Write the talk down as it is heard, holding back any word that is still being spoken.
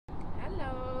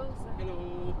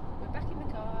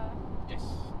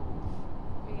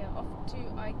to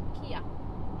Ikea.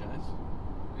 Yes.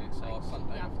 It's our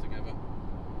Sunday off together.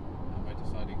 And we're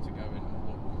deciding to go and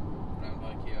walk around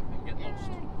Ikea and get lost.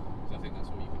 So I think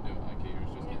that's all you can do at Ikea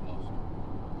is just get lost.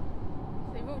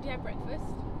 So we've already had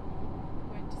breakfast.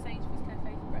 Went to Sainsbury's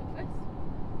Cafe for breakfast.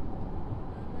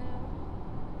 And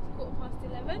it's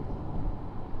 11:15.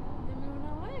 And then we're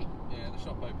on our way. Yeah, the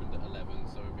shop opened at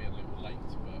 11, so we'll be a little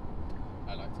late, but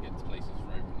I like to get to places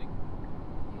for opening.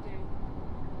 You do.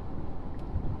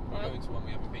 We're going to one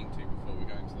we haven't been to before.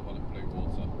 We're going to the one at Blue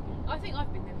Water. I think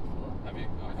I've been there before. Have you?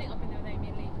 No, I think I've been there with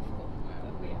Amy and Lee before. Yeah.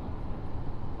 We are.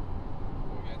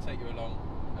 We're going to take you along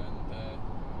and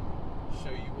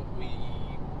show you what we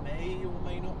may or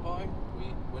may not buy.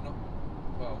 We're not.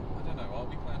 Well, I don't know. Are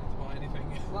we planning to buy anything?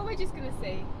 Well, we're just going to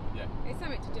see. Yeah. It's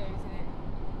something to do, isn't it?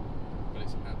 But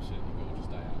it's an absolutely gorgeous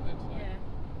day out there today. Yeah.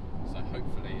 So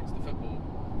hopefully it's the football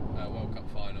World Cup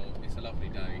final. It's a lovely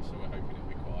day, so we're hoping it'll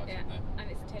be quiet in there.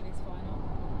 And it's a tennis final.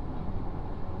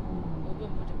 Or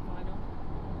Wimbledon final.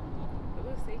 But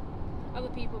we'll see. Other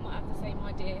people might have the same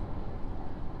idea.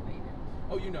 But, you know.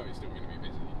 Oh, you know it's still going to be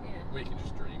busy. Yeah. We can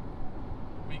just dream.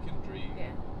 We can dream.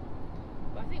 Yeah.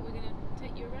 But I think we're going to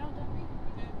take you around, aren't we?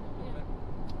 Yeah.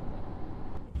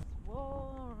 It's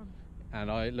warm. And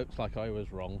it looks like I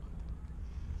was wrong.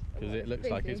 Because it looks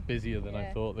like it's busier than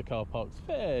I thought. The car park's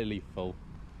fairly full.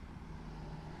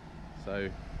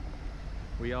 So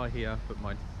we are here, but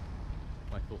my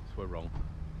thoughts were wrong.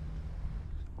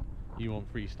 You want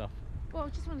free stuff? Well, I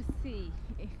just want to see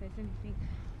if there's anything,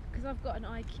 because I've got an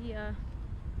Ikea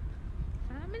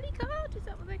family card, is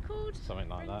that what they're called? Something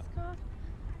like Friends that. Card.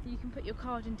 You can put your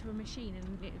card into a machine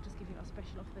and it'll just give you like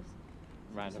special offers.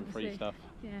 Random free stuff.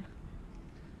 Yeah.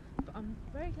 But I'm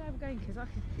very glad we're going because I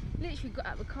can literally got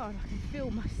out of the car and I can feel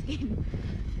my skin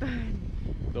burn.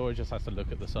 Laura just has to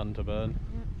look at the sun to burn.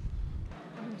 Yeah.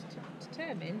 I'm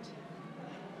determined.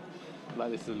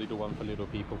 Like this is a little one for little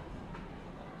people.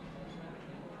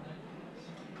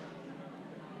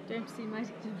 Don't see my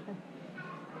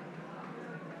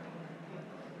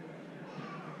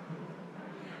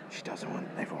She doesn't want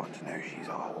everyone to know she's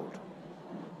old.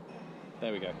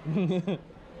 There we go.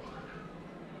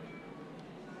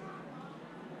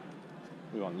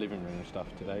 We want living room stuff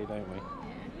today, don't we? Yeah,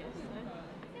 I guess so.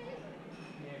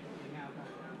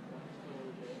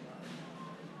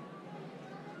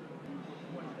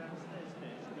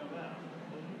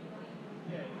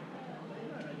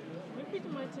 Maybe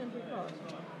my temporary card.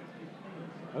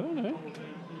 I don't know.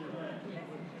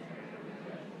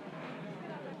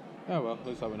 Oh well,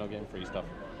 looks like we're not getting free stuff.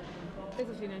 There's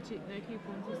actually no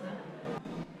coupons, is there?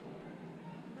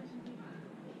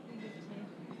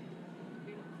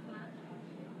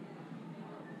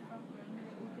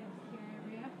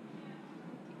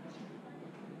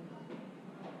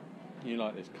 You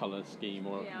like this colour scheme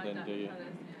more than do you? Colours,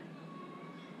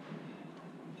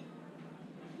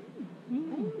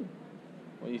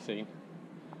 What are you seeing?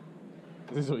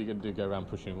 This is what you're going to do, go around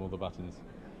pushing all the buttons.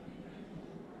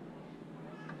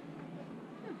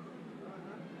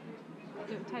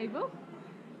 Little table.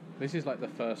 This is like the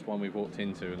first one we've walked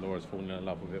into and Laura's fallen in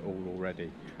love with it all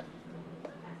already.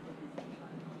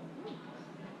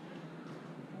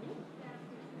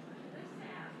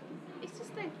 It's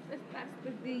just that's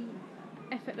the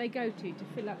effort they go to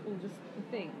fill up all the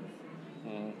things. Do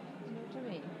you know what I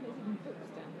mean? There's even books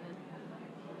down there.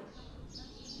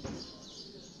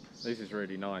 This is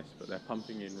really nice, but they're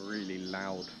pumping in really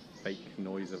loud fake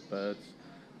noise of birds.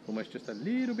 Almost just a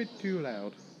little bit too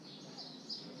loud.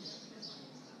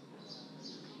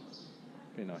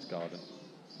 Be a nice garden.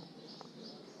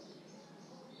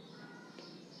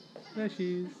 There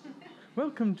she is.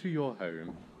 Welcome to your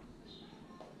home.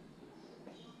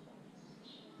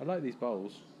 I like these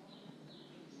bowls.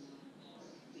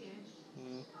 Yeah.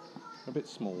 A bit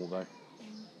small though.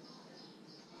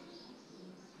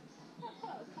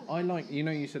 I like, you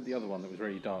know, you said the other one that was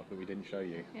really dark that we didn't show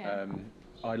you. Yeah.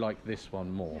 I like this one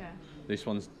more. Yeah. This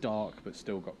one's dark but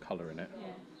still got colour in it. Yeah.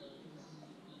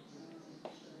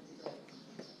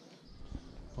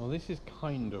 Well, this is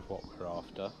kind of what we're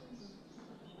after.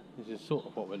 This is sort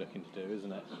of what we're looking to do,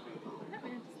 isn't it? I don't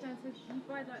really understand. So you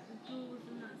buy like the drawers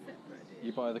and that separate, do you?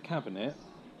 You buy the cabinet,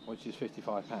 which is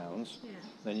 £55. Yeah.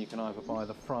 Then you can either buy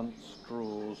the fronts,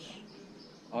 drawers.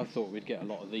 I thought we'd get a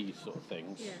lot of these sort of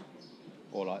things. Yeah.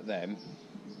 Or like them.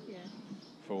 Yeah.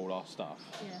 For all our stuff.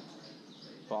 Yeah.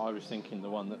 But I was thinking the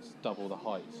one that's double the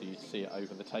height so you'd see it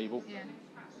over the table. Yeah.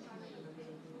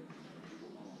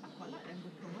 I quite like them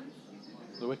wicker ones.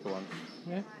 The wicker ones.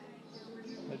 Yeah.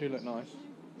 They do look nice.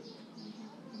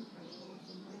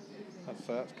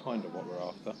 That's kind of what we're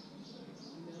after.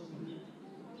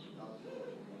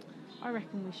 I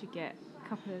reckon we should get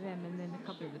couple of them and then a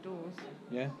couple of the doors.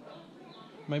 Yeah.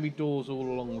 Maybe doors all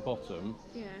along the bottom.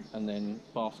 Yeah. And then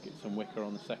baskets and wicker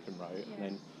on the second row, Yeah. and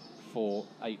then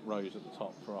 8 rows at the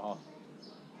top for our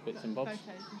bits and bobs.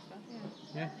 Photos and stuff.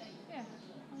 Yeah. Yeah. Yeah.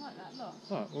 I like that a lot.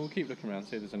 Alright, well, we'll keep looking around,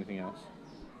 see if there's anything else.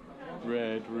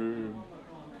 Red room.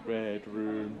 Red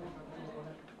room.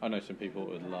 I know some people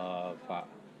would love that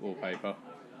wallpaper.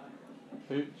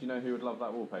 Do you know who would love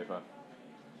that wallpaper?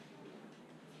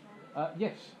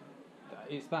 Yes.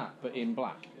 It's that, but in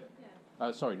black.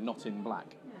 Sorry, not in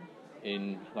black.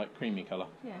 In like creamy colour.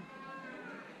 Yeah.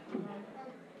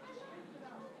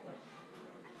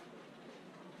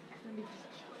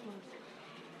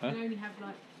 Huh? And only have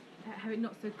it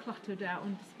not so cluttered out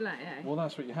on display, eh? Well,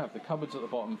 that's what you have. The cupboards at the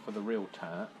bottom for the real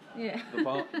tat. Yeah.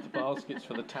 The baskets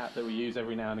for the tat that we use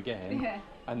every now and again. Yeah.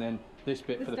 And then this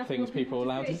bit The for the stuff things you want people are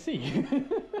allowed to see.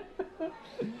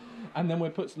 And then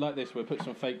we'll put like this. We'll put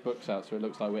some fake books out so it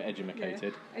looks like we're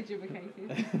edumacated. Yeah.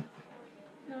 Edumacated.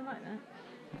 No, I like that.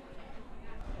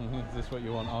 Is this what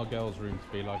you want our girls' room to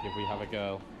be like if we have a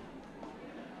girl?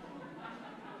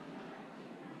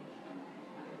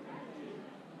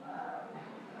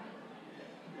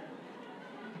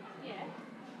 Yeah.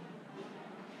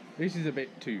 This is a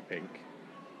bit too pink.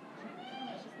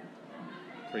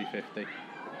 350.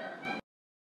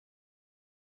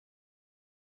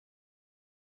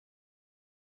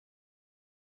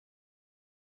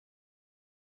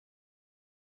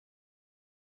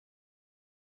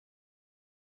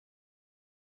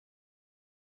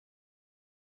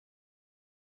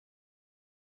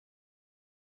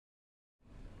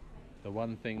 The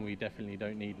one thing we definitely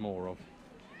don't need more of.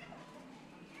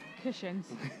 Cushions.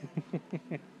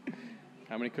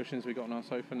 How many cushions we got on our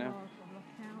sofa now? Oh, I've lost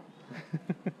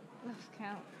count. Lost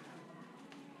count.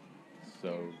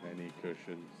 So many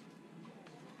cushions.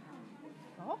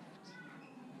 Soft.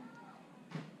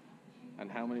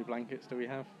 And how many blankets do we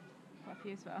have? Quite a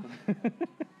few as well.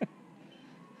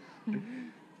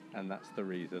 And that's the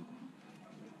reason.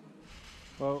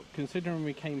 Well, considering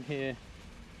we came here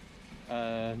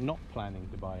not planning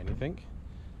to buy anything,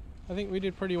 I think we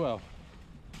did pretty well.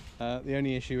 The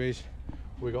only issue is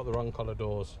we got the wrong colour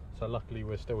doors, so luckily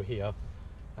we're still here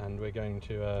and we're going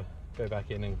to go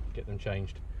back in and get them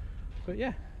changed. But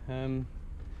yeah, I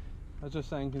was just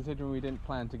saying, considering we didn't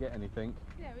plan to get anything.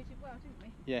 Yeah, we did well, didn't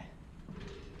we? Yeah.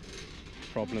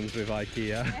 Problems with Ikea.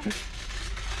 Yeah.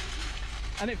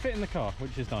 And it fit in the car,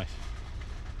 which is nice.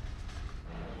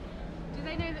 Do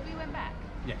they know that we went back?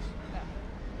 Yes. No.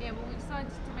 Yeah, well, we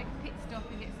decided to make a pit stop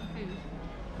and get some food.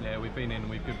 Yeah, we've been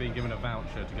been given a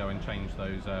voucher to go and change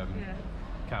those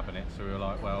cabinets, so we were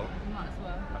like, well, Might as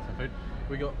well. have some food.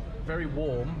 We got very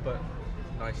warm but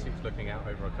nice seats looking out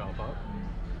over a car park.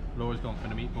 Laura's gone for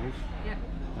the meatballs. Yeah.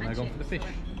 And I've gone for the fish.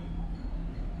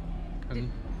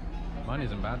 And mine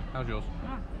isn't bad. How's yours?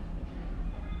 Ah.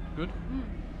 Good?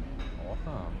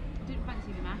 Awesome. I didn't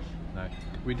fancy the mash. No.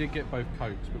 We did get both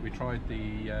Cokes, but we tried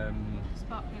the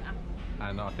Sparkling apple.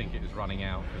 and I think it was running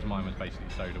out because mine was basically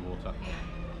soda water. Yeah.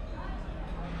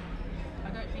 I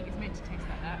don't think it's meant to taste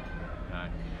like that. No.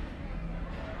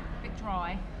 A bit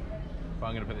dry. But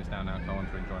I'm going to put this down now because I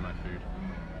want to enjoy my food.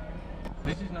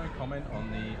 This is no comment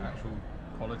on the actual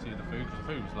quality of the food, because the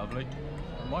food was lovely.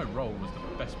 And my roll was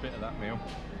the best bit of that meal.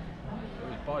 It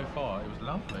was by far, it was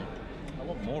lovely. I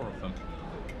want more of them.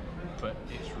 But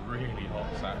it's really hot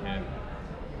sat here.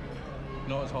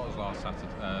 Not as hot as last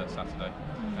Saturday.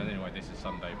 And anyway, this is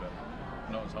Sunday, but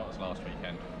not as hot as last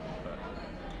weekend. But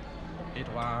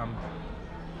it'll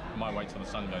I might wait till the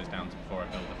sun goes down before I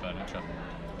build the furniture.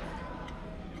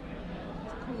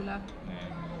 It's cooler.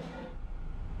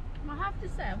 Yeah. I have to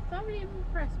say, I'm thoroughly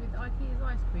impressed with Ikea's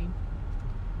ice cream.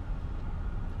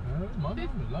 My mum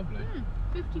was lovely.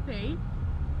 50p.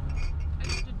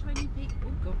 Extra 20p.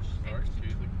 Oh gosh. Sorry,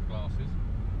 excuse the glasses.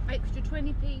 Extra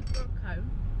 20p for a cone.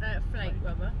 Flake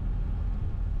rubber.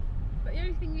 But the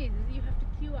only thing is you have to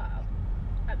queue up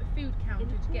at the food counter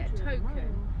to get a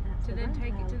token to then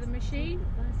take it to the machine.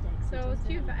 So I was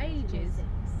queuing for ages.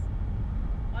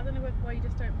 I don't know why you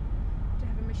just don't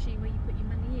have a machine where you put your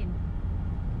money in.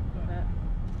 But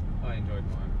I enjoyed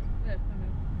mine. yeah, I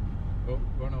know. Well,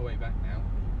 we're on our way back now,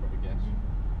 as you can probably guess.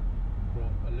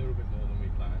 Brought a little bit more than we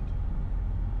planned.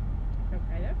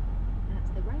 Okay then. At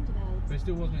the roundabout. But it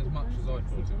still wasn't as much as I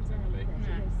thought it was going to be.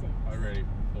 I really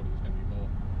thought it was going to be more.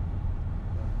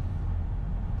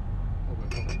 What we'll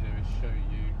probably do is show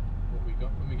you what we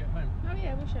got when we get home. Oh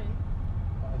yeah, we'll show you.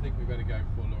 But I think we better go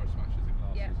before Laura smashes the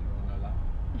glasses. Yeah. You all know that.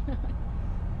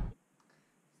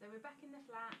 So we're back in the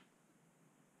flat.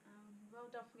 Well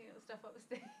done for getting all the stuff up the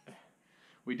stairs.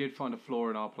 We did find a flaw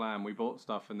in our plan. We bought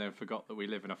stuff and then forgot that we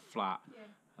live in a flat. Yeah.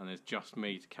 and there's just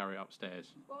me to carry it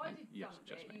upstairs. Well, I And did yes, some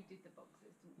of just it. me. You did the boxes,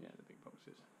 didn't you? Yeah, the big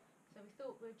boxes. So we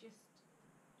thought we'd just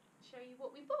show you what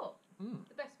we bought. Mm.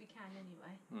 The best we can,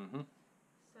 anyway. Mhm.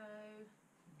 So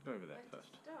Go over there where to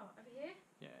first. start? Over here.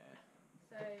 Yeah.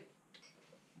 So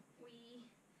we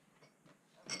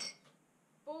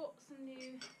bought some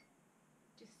new,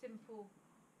 just simple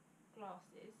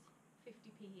glasses,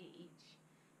 50p each,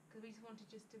 because we just wanted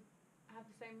just to have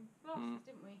the same glasses,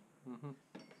 didn't we? Mhm.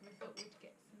 So we thought we'd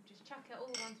get some, just chuck out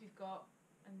all the ones we've got,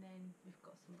 and then we've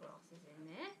got some glasses in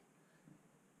there.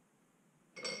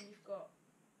 And then you've got,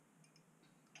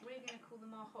 we're going to call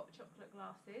them our hot chocolate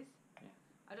glasses. Yeah.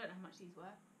 I don't know how much these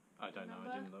were. I don't know.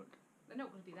 I didn't look. They're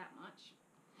not going to be that much,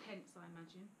 pence, I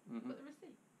imagine. Mhm. Got the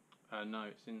receipt? No,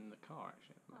 it's in the car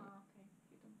actually. At the moment. Oh, okay.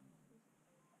 You've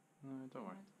done No, don't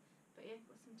worry. But yeah,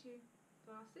 got some two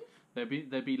glasses.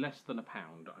 There'd be less than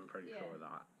 £1. I'm pretty Yeah. sure of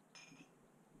that.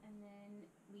 And then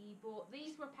we bought,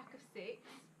 these were a pack of 6.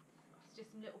 It's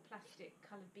just some little plastic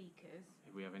coloured beakers.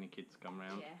 If we have any kids come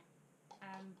round. Yeah.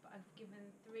 But I've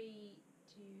given 3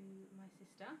 to my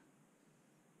sister.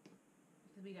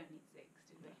 Because we don't need 6,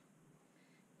 did we?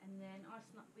 And then I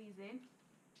snuck these in.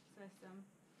 So some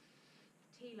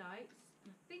tea lights.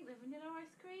 And I think they're vanilla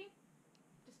ice cream.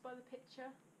 Just by the picture.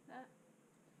 There.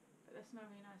 But they smell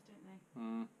really nice, don't they?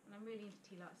 Mm. And I'm really into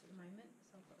tea lights at the moment,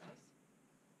 so I've got those.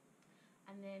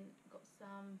 And then got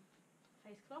some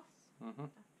face cloths, Mhm.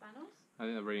 flannels. I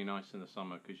think they're really nice in the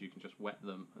summer because you can just wet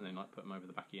them and then like put them over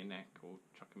the back of your neck or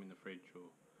chuck them in the fridge or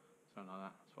something like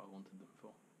that. That's what I wanted them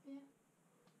for. Yeah,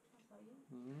 that's how you.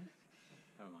 Mhm.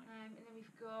 Never mind. And then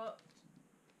we've got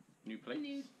New a plates.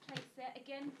 new plate set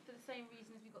again for the same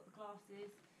reason as we got the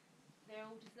glasses. They're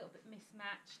all just a little bit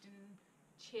mismatched and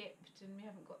chipped, and we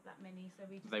haven't got that many, so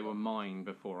we. Just They got, were mine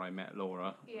before I met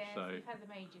Laura. Yeah, So you've had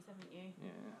them ages, haven't you?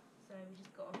 yeah. So we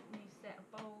just got a new set of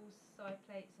bowls, side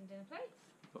plates, and dinner plates.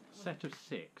 Got a set of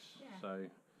 6. Yeah. So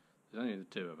there's only the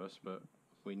 2 of us, but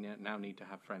we now need to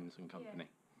have friends and company.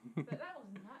 But that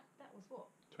wasn't that. That was what?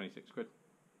 26 quid.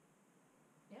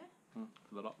 Yeah.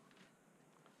 For the lot.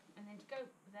 And then to go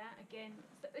with that again,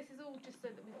 so this is all just so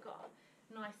that we've got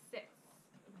nice sets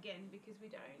again, because we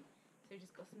don't. So we've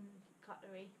just got some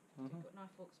cutlery, we've got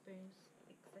knife, fork, spoons,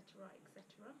 etc.,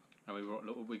 etc. And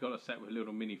we got a set with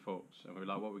little mini forks, and we were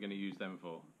like, what are we going to use them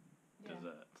for? Yeah,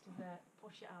 Dessert. Dessert.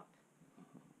 Wash it up.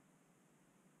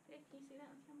 Yeah, can you see that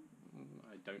on camera?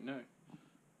 I don't know.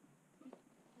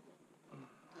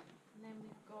 And then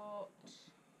we've got,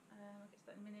 I'll get to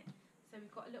that in a minute. So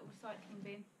we've got a little recycling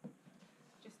bin,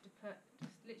 just to put,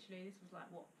 just literally, this was like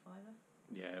what, £5?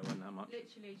 Yeah, it wasn't that much.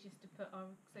 Literally just to put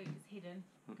our, so it's hidden,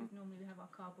 because normally we have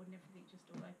our cardboard and everything just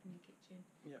all open in the kitchen.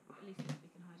 Yep. At least we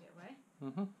can hide it away.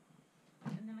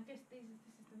 And then I guess this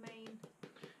is the main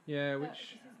Yeah,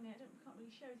 purchase, isn't it? I can't really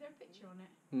show. Is there a picture on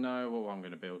it? No, well, I'm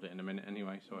going to build it in a minute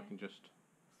anyway, so I Yeah. can just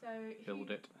So if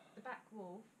build you, it. the back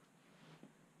wall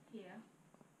here,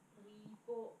 we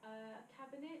bought a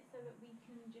cabinet so that we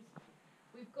can just,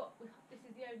 this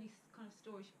is the only kind of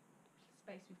storage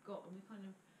space we've got, and we kind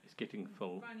of It's getting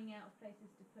full. running out of places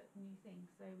to put new things,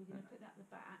 so we're going to put that at the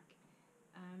back.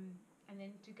 And then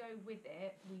to go with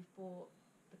it, we've bought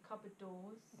the cupboard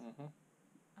doors,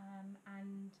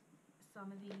 and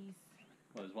some of these.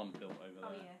 Well, there's one built over there.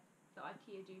 Oh yeah, that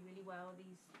IKEA do really well.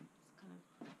 These kind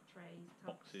of trays,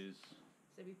 tubs. Boxes.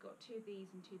 So we've got 2 of these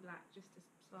and 2 black, just to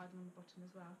slide them on the bottom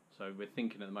as well. So we're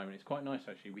thinking at the moment, it's quite nice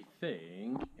actually. We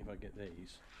think, if I get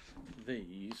these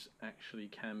actually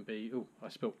can be, oh, I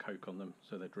spilt Coke on them,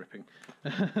 so they're dripping.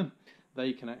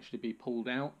 They can actually be pulled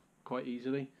out quite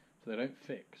easily, so they don't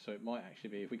fix. So it might actually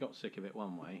be, if we got sick of it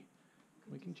one way,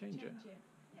 we can change it.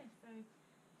 Yeah, so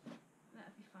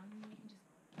that'd be fun. And we can just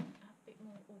have a bit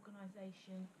more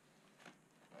organisation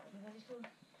with our little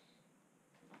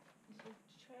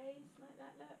trays like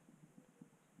that, look.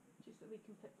 Just so we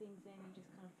can put things in and just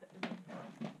kind of put them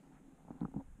in.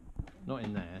 Not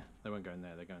in there, they won't go in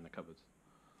there, they go in the cupboards.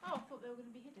 Oh, I thought they were going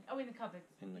to be hidden. Oh, in the cupboards.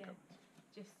 In the yeah. cupboards.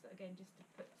 Just, again, just to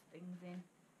put things in.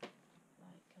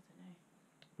 Like, I don't know.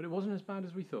 But it wasn't as bad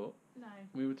as we thought. No.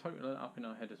 We were totally up in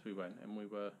our head as we went, and we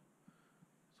were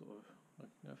sort of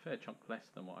a fair chunk less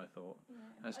than what I thought. Yeah,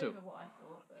 and still, over what I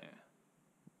thought, but, yeah,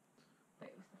 but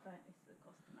it was the furnace that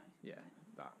cost the most. yeah,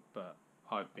 wasn't it? that. But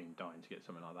I've been dying to get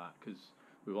something like that because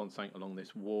we want something along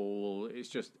this wall. It's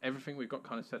just everything we've got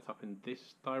kind of set up in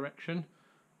this direction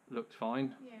looked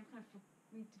fine. Yeah, we kind of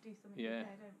need to do something Yeah.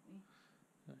 there, don't we?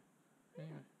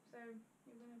 Anyway, So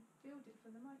you're going to build it for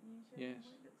them, aren't you? Show Yes.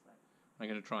 them what it looks like. I'm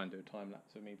going to try and do a time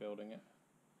lapse of me building it,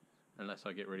 unless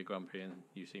I get really grumpy and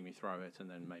you see me throw it, and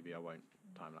then maybe I won't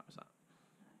time lapse that.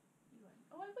 No, you won't.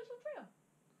 Oh, where's your drill?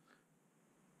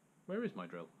 Where is my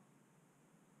drill?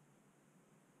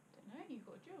 Don't know, you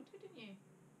got a drill too, didn't you?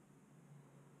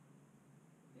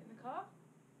 In the car?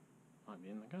 Might be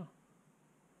in the car.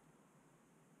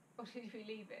 Or did we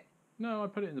leave it? No, I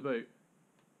put it in the boot.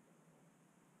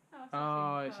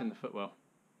 Oh, It's in the footwell.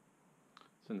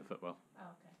 It's in the footwell.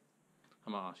 Oh, okay. I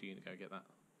might ask you to go get that.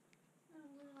 Oh,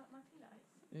 what about my tea lights?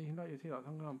 Yeah, you can like your tea lights.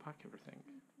 I'm going to unpack everything.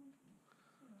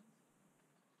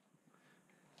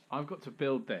 I've got to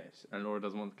build this, and Laura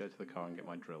doesn't want to go to the car and get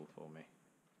my drill for me.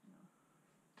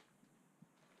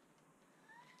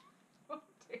 I'm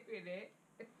doing it.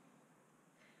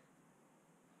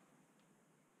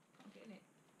 I'm getting it.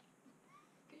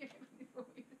 Can you open it for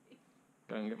me, please?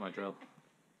 Go and get my drill.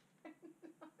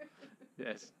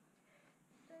 Yes.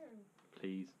 No.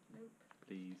 Please. Nope.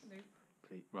 Please. Nope.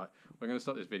 Please. Right, we're going to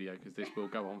stop this video because this will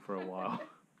go on for a while.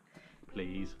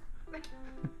 Please.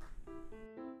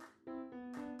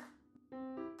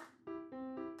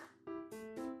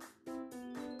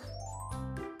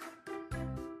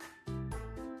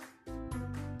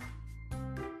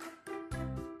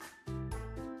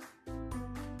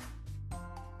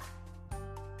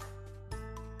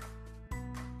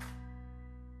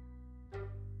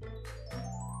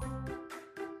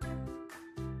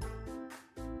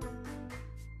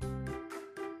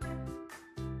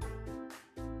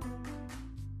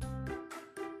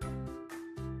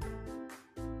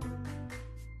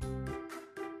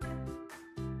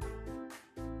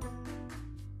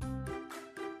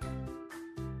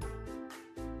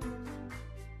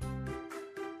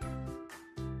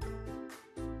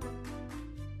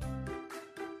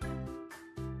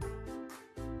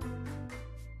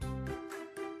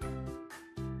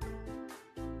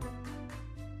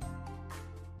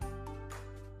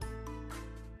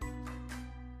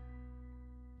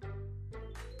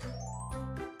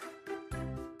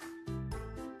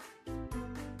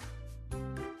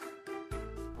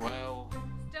 Well,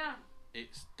 It's done.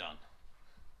 it's done.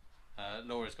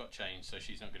 Laura's got changed, so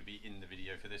she's not going to be in the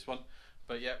video for this one.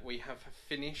 But yeah, we have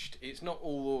finished. It's not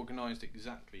all organised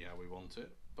exactly how we want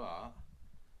it, but I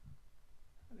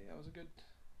think that was a good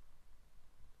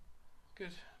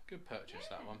purchase,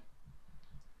 that one.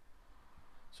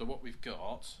 So what we've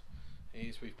got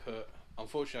is we've put.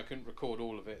 Unfortunately, I couldn't record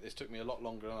all of it. This took me a lot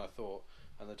longer than I thought,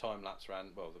 and the time lapse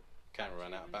ran. Well, the camera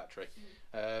ran out of battery.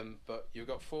 But we've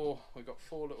got four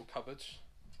little cupboards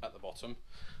at the bottom,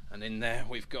 and in there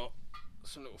we've got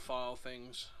some little file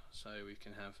things, so we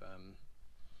can have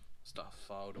stuff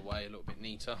filed away a little bit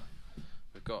neater.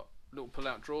 We've got little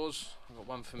pull-out drawers. I've got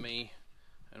one for me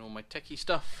and all my techie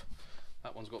stuff.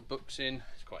 That one's got books in.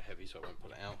 It's quite heavy, so I won't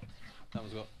pull it out. That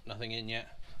one's got nothing in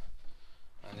yet,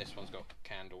 and this one's got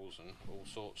candles and all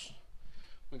sorts.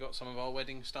 We've got some of our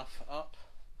wedding stuff up,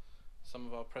 some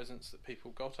of our presents that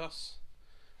people got us,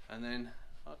 and then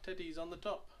our teddies on the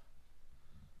top.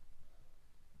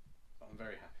 I'm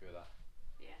very happy with that.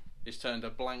 Yeah. It's turned a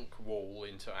blank wall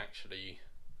into actually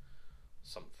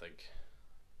something.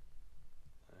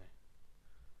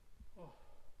 Oh.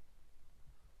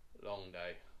 Long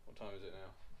day. What time is it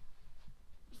now?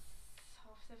 It's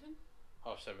 7:30.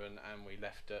 7:30, and we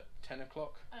left at 10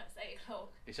 o'clock. Oh, it's 8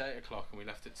 o'clock. It's 8 o'clock and we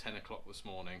left at 10 o'clock this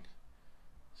morning.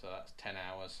 So that's 10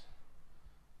 hours.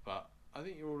 But I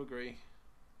think you all agree,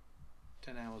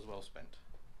 10 hours well spent.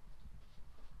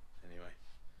 Anyway,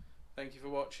 thank you for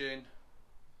watching.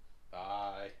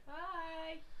 Bye.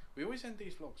 Bye. We always end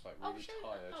these vlogs like really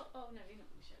tired. Oh no, you're not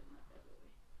going to show them that bit, will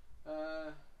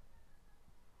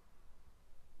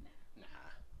we? Nah.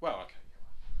 Well, okay.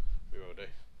 We will do.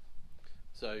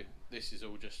 So this is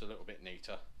all just a little bit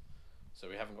neater. So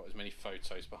we haven't got as many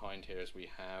photos behind here as we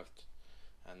have,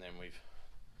 and then we've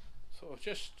sort of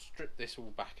just stripped this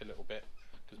all back a little bit,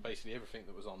 because basically everything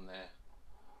that was on there,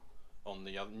 on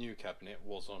the other new cabinet,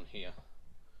 was on here.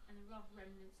 And the rough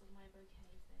remnants of my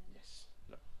bouquets there. Yes,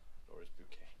 look, Laura's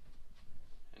bouquet.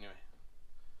 Anyway,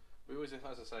 we always,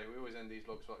 as I say, we always end these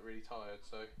vlogs like really tired.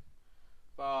 So,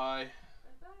 bye.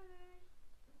 Bye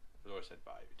bye. Laura said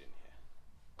bye. We didn't.